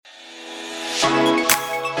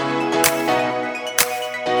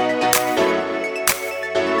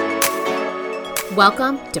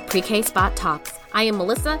Welcome to Pre-K Spot Talks. I am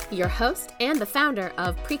Melissa, your host and the founder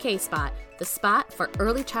of Pre-K Spot, the spot for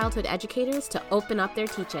early childhood educators to open up their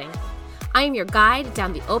teaching. I am your guide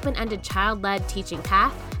down the open-ended child-led teaching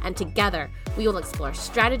path, and together we will explore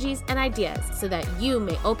strategies and ideas so that you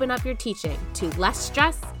may open up your teaching to less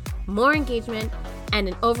stress, more engagement, and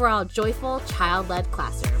an overall joyful child-led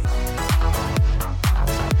classroom.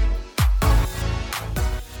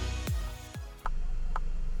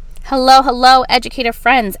 Hello, educator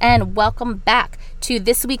friends, and welcome back to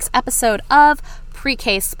this week's episode of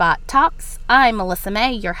Pre-K Spot Talks. I'm Melissa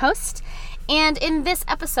May, your host, and in this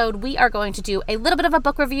episode, we are going to do a little bit of a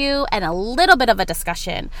book review and a little bit of a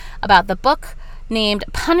discussion about the book named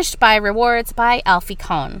Punished by Rewards by Alfie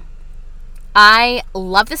Kohn. I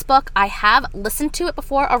love this book. I have listened to it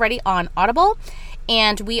before already on Audible,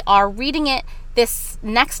 and we are reading it this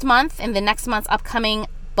next month in the next month's upcoming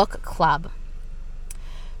book club.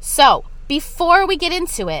 So, before we get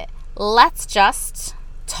into it, let's just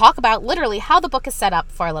talk about literally how the book is set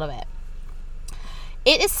up for a little bit.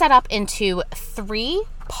 It is set up into 3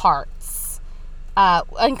 parts,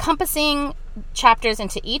 encompassing chapters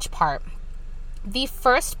into each part. The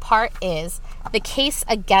first part is the case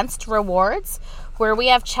against rewards, where we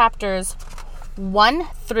have chapters 1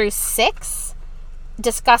 through 6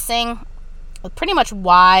 discussing pretty much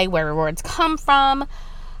why, where rewards come from.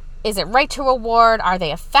 Is it right to reward? Are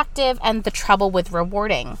they effective? And the trouble with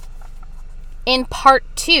rewarding. In part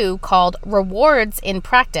 2, called Rewards in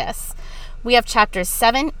Practice, we have chapters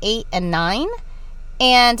 7, 8, and 9,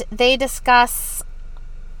 and they discuss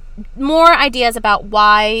more ideas about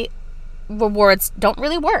why rewards don't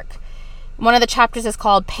really work. One of the chapters is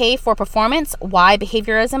called Pay for Performance, Why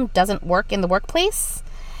Behaviorism Doesn't Work in the Workplace.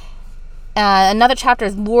 Another chapter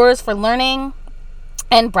is Lures for Learning,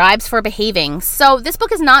 and Bribes for Behaving. So this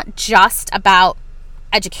book is not just about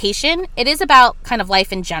education. It is about kind of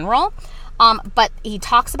life in general. But he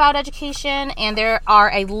talks about education, and there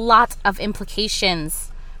are a lot of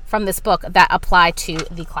implications from this book that apply to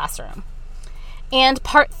the classroom. And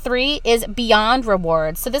part 3 is Beyond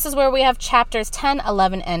Rewards. So this is where we have chapters 10,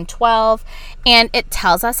 11, and 12. And it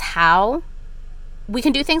tells us how we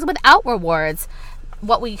can do things without rewards,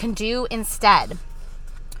 what we can do instead.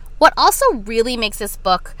 What also really makes this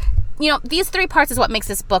book, these 3 parts is what makes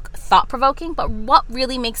this book thought-provoking, but what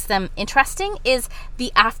really makes them interesting is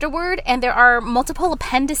the afterword, and there are multiple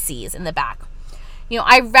appendices in the back.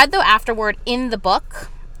 I read the afterword in the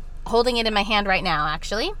book, holding it in my hand right now,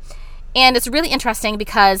 actually, and it's really interesting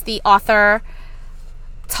because the author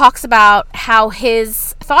talks about how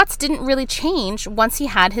his thoughts didn't really change once he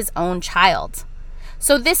had his own child.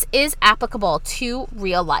 So this is applicable to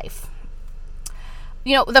real life.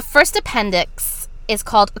 The first appendix is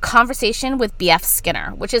called A Conversation with B.F.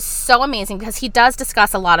 Skinner, which is so amazing because he does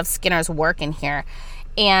discuss a lot of Skinner's work in here.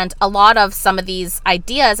 And a lot of some of these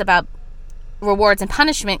ideas about rewards and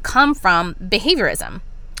punishment come from behaviorism,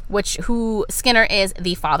 who Skinner is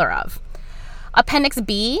the father of. Appendix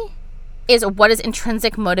B is what is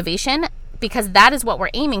intrinsic motivation, because that is what we're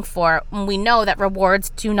aiming for when we know that rewards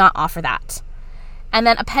do not offer that. And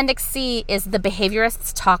then Appendix C is the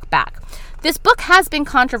behaviorists talk back. This book has been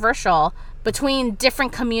controversial between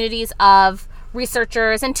different communities of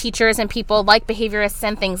researchers and teachers and people like behaviorists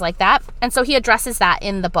and things like that. And so he addresses that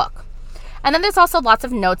in the book. And then there's also lots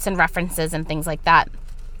of notes and references and things like that.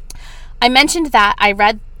 I mentioned that I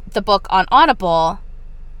read the book on Audible,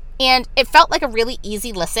 and it felt like a really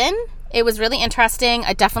easy listen. It was really interesting.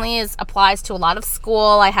 It definitely applies to a lot of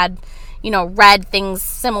school. I had, read things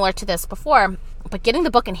similar to this before. But getting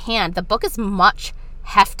the book in hand, the book is much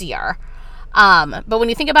heftier. But when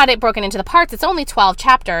you think about it broken into the parts, it's only 12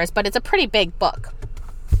 chapters, but it's a pretty big book.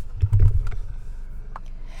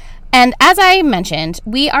 And as I mentioned,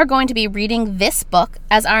 we are going to be reading this book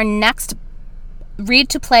as our next Read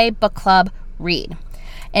to Play Book Club read.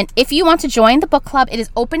 And if you want to join the book club, it is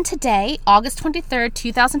open today, August 23rd,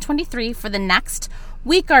 2023, for the next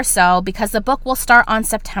week or so, because the book will start on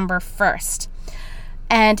September 1st.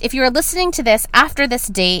 And if you are listening to this after this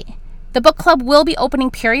date, the book club will be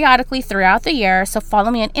opening periodically throughout the year, so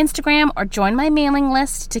follow me on Instagram or join my mailing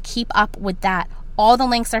list to keep up with that. All the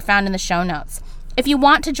links are found in the show notes. If you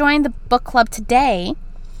want to join the book club today,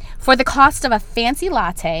 for the cost of a fancy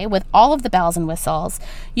latte with all of the bells and whistles,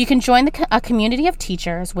 you can join a community of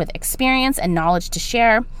teachers with experience and knowledge to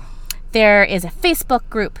share. There is a Facebook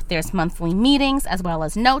group, there's monthly meetings, as well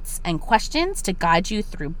as notes and questions to guide you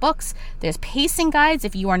through books. There's pacing guides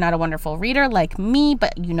if you are not a wonderful reader like me,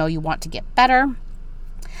 but you want to get better.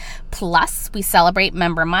 Plus, we celebrate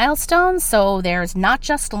member milestones, so there's not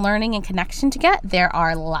just learning and connection to get, there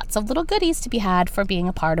are lots of little goodies to be had for being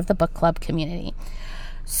a part of the book club community.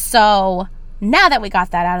 So now that we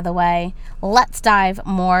got that out of the way, let's dive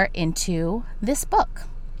more into this book.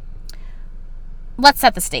 Let's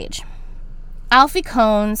set the stage. Alfie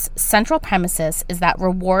Kohn's central premises is that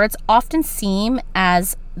rewards often seem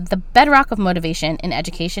as the bedrock of motivation in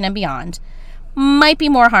education and beyond, might be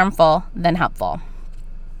more harmful than helpful.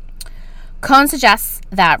 Kohn suggests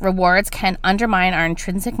that rewards can undermine our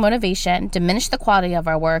intrinsic motivation, diminish the quality of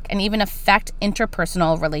our work, and even affect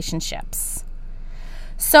interpersonal relationships.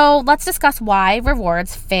 So let's discuss why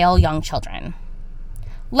rewards fail young children.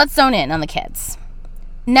 Let's zone in on the kids.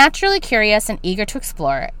 Naturally curious and eager to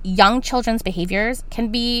explore, young children's behaviors can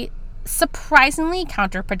be surprisingly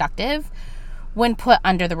counterproductive when put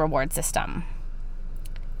under the reward system.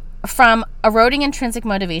 From eroding intrinsic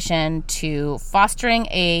motivation to fostering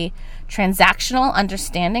a transactional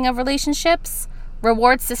understanding of relationships,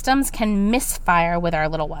 reward systems can misfire with our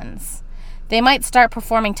little ones. They might start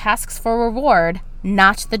performing tasks for reward,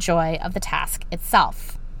 not the joy of the task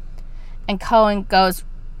itself. And Kohn goes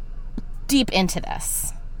deep into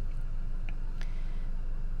this.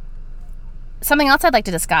 Something else I'd like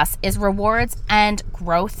to discuss is rewards and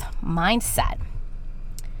growth mindset.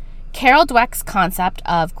 Carol Dweck's concept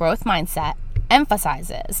of growth mindset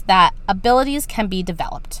emphasizes that abilities can be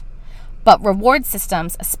developed, but reward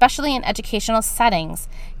systems, especially in educational settings,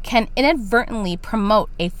 can inadvertently promote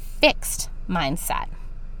a fixed mindset.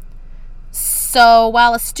 So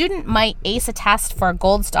while a student might ace a test for a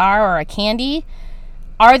gold star or a candy,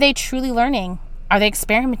 are they truly learning? Are they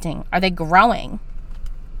experimenting? Are they growing?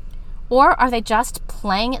 Or are they just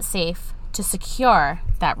playing it safe to secure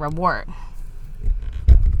that reward?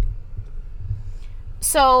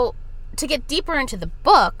 So, to get deeper into the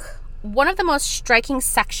book, one of the most striking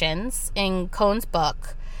sections in Kohn's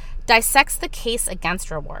book dissects the case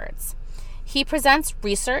against rewards. He presents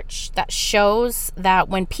research that shows that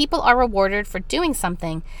when people are rewarded for doing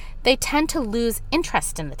something, they tend to lose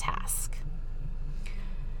interest in the task.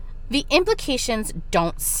 The implications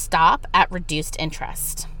don't stop at reduced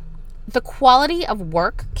interest. The quality of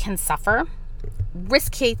work can suffer,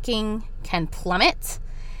 risk-taking can plummet,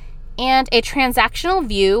 and a transactional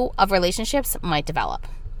view of relationships might develop.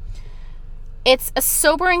 It's a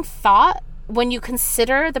sobering thought when you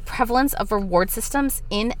consider the prevalence of reward systems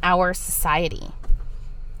in our society.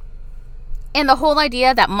 And the whole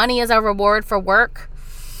idea that money is a reward for work,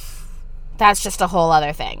 that's just a whole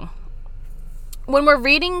other thing. When we're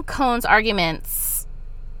reading Kohn's arguments,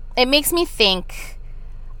 it makes me think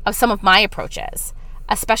of some of my approaches,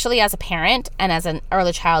 especially as a parent and as an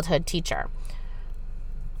early childhood teacher.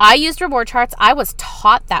 I used reward charts. I was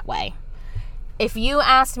taught that way. If you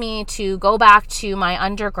asked me to go back to my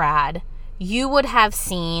undergrad, you would have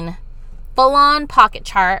seen full-on pocket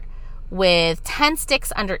chart with 10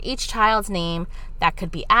 sticks under each child's name that could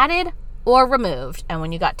be added or removed. And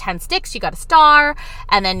when you got 10 sticks, you got a star.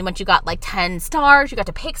 And then once you got like 10 stars, you got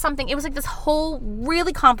to pick something. It was like this whole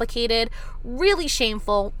really complicated, really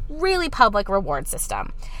shameful, really public reward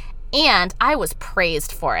system. And I was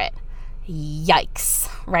praised for it. Yikes,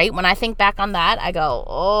 right? When I think back on that, I go,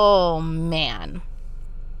 oh man.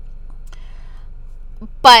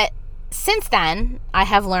 But since then, I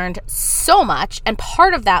have learned so much. And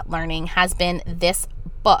part of that learning has been this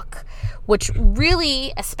book, which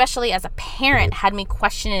really, especially as a parent, had me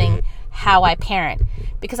questioning how I parent,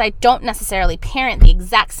 because I don't necessarily parent the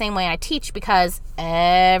exact same way I teach, because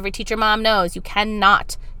every teacher mom knows you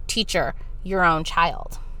cannot teacher your own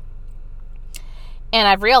child. And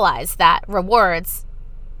I've realized that rewards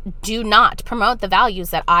do not promote the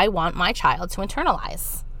values that I want my child to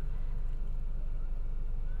internalize.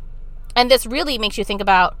 And this really makes you think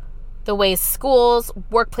about the ways schools,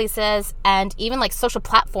 workplaces, and even like social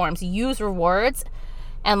platforms use rewards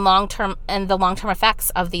and the long-term effects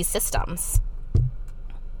of these systems.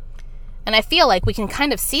 And I feel like we can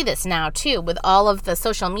kind of see this now too with all of the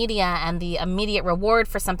social media and the immediate reward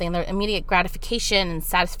for something, the immediate gratification and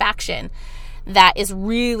satisfaction that is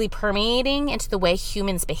really permeating into the way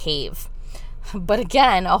humans behave. But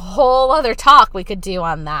again, a whole other talk we could do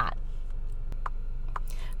on that.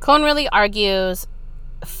 Kohn really argues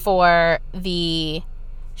for the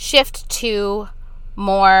shift to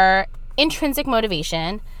more intrinsic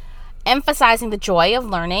motivation, emphasizing the joy of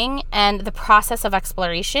learning and the process of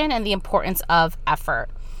exploration and the importance of effort.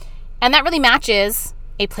 And that really matches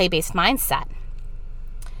a play-based mindset.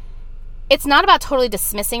 It's not about totally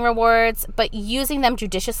dismissing rewards, but using them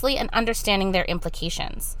judiciously and understanding their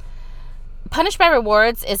implications. Punished by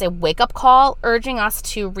Rewards is a wake-up call urging us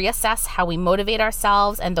to reassess how we motivate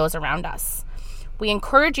ourselves and those around us. We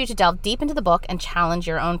encourage you to delve deep into the book and challenge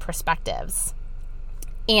your own perspectives.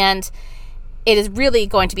 And it is really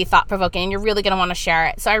going to be thought-provoking, and you're really going to want to share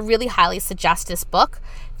it. So I really highly suggest this book.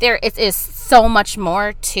 There is so much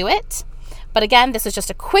more to it. But again, this is just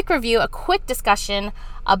a quick review, a quick discussion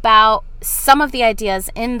about some of the ideas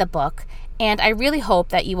in the book. And I really hope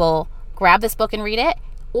that you will grab this book and read it,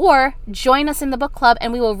 or join us in the book club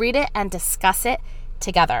and we will read it and discuss it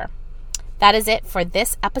together. That is it for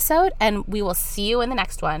this episode, and we will see you in the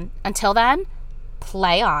next one. Until then,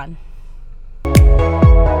 play on.